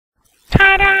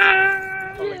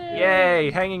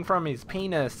Yay! Hanging from his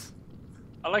penis.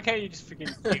 I like how you just freaking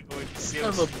giggle with Have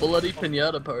seals. a bloody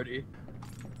pinata party.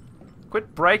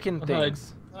 Quit breaking Hi.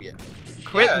 things. Yeah.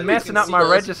 Quit Yeah, you messing can up see my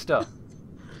those. register.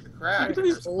 Look Crack. at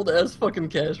these old ass fucking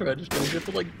cash registers. You have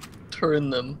to like turn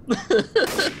them.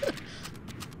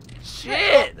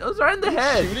 Shit! It was right in the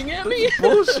head. Shooting at This me? is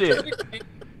bullshit.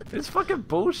 It's fucking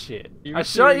bullshit. You I were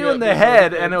shot shooting you at in the me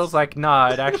head, like and it this. was like, nah,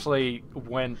 it actually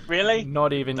went Really?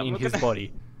 not even Don't in look his at that.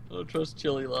 body. I don't trust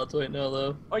Chili lots right now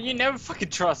though. Oh, you never fucking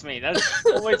trust me. That's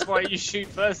always why you shoot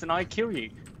first and I kill you.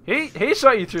 He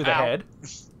shot you through the Ow. head.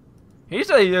 He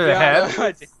shot you through the head.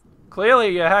 I did. Clearly,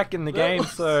 you're hacking the That game,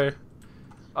 was- so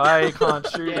I can't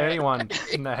shoot Yeah. anyone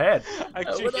in the head. I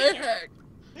How shoot would I you. hack?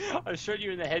 I shot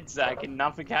you in the head, Zach, and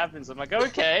nothing happens. I'm like,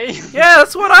 okay. Yeah,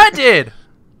 that's what I did.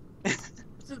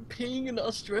 Is it peeing in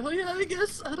Australia, I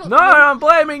guess? I don't No, know. I'm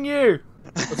blaming you.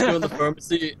 Let's go in the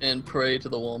pharmacy and pray to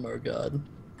the Walmart god.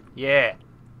 Yeah.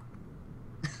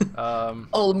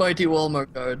 Almighty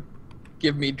Walmart god,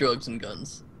 give me drugs and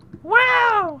guns.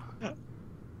 Wow.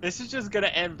 This is just gonna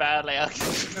end badly.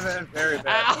 Very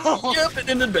bad. Ow! Yep, it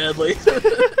ended badly.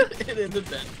 It ended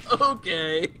bad.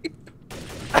 Okay.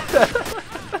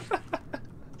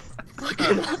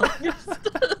 Fucking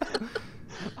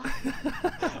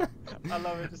I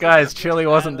love it. Just Guys, like, Chili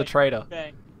wasn't the traitor.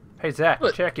 bang. Hey, Zach,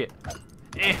 What? check it.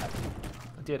 I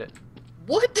did it.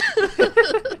 What?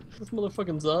 This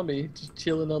motherfucking zombie just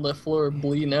chilling on the floor,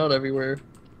 bleeding out everywhere.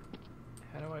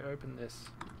 How do I open this?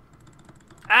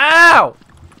 Ow!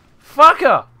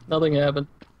 Fucker! Nothing happened.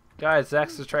 Guys,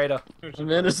 Zach's the traitor.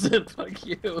 I'm innocent. Fuck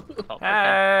you. Oh, okay.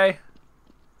 Hey!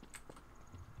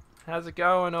 How's it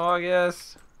going,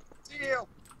 August? Deal.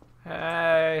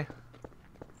 Hey.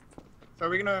 So are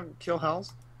we gonna kill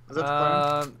Hells? Is that the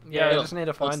plan? Yeah, I No, just need to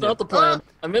That's find not it. the plan.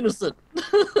 I'm innocent.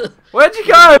 Where'd you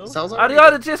go? Cells I already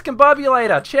got a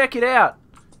discombobulator. Check it out.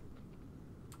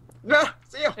 Nah,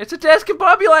 see ya. It's a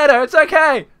discombobulator. It's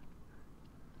okay.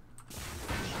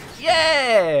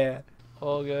 Yeah.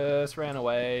 August ran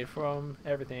away from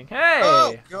everything. Hey.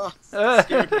 Oh god.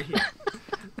 Scared me.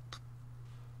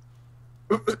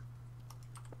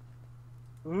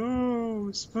 Ooh,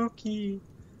 spooky.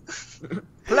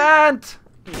 Plant.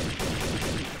 I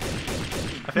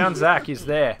found Zach. He's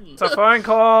there. It's a phone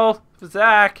call for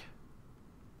Zach.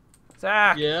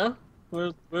 Zach. Yeah?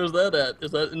 Where's that at?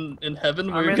 Is that in heaven?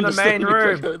 I'm where you're in the gonna main send me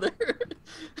room. Coco there?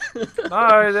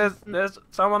 No, there's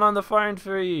someone on the phone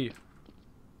for you.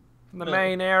 In the No.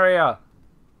 main area.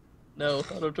 No,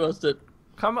 I don't trust it.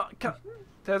 Come on.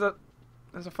 There's a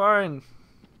phone.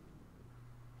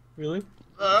 Really?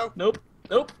 Oh. Nope.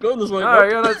 Nope. Going this way. No,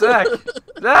 nope. you're not Zach.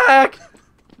 Zach!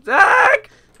 Zach!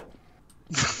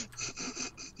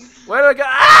 Where do I go?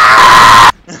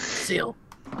 Ah! Seal.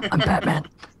 I'm Batman.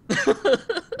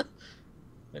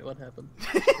 Wait, what happened?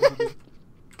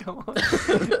 Come on.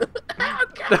 Oh,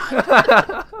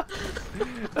 God.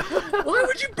 Why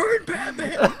would you burn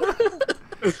Batman?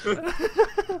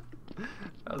 That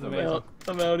was I'm amazing. out.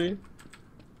 I'm outie.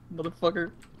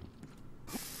 Motherfucker.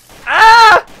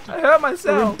 Ah! I hurt What would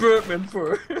myself. Batman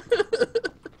for?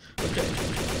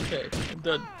 Okay, I'm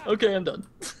done. Okay, I'm done.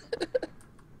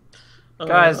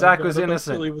 Guys, Zach God, was I thought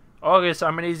innocent. Chili was- August,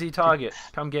 I'm an easy target.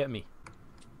 Come get me.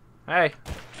 Hey.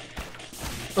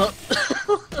 What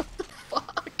the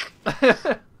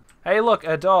fuck? Hey, look,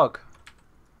 a dog.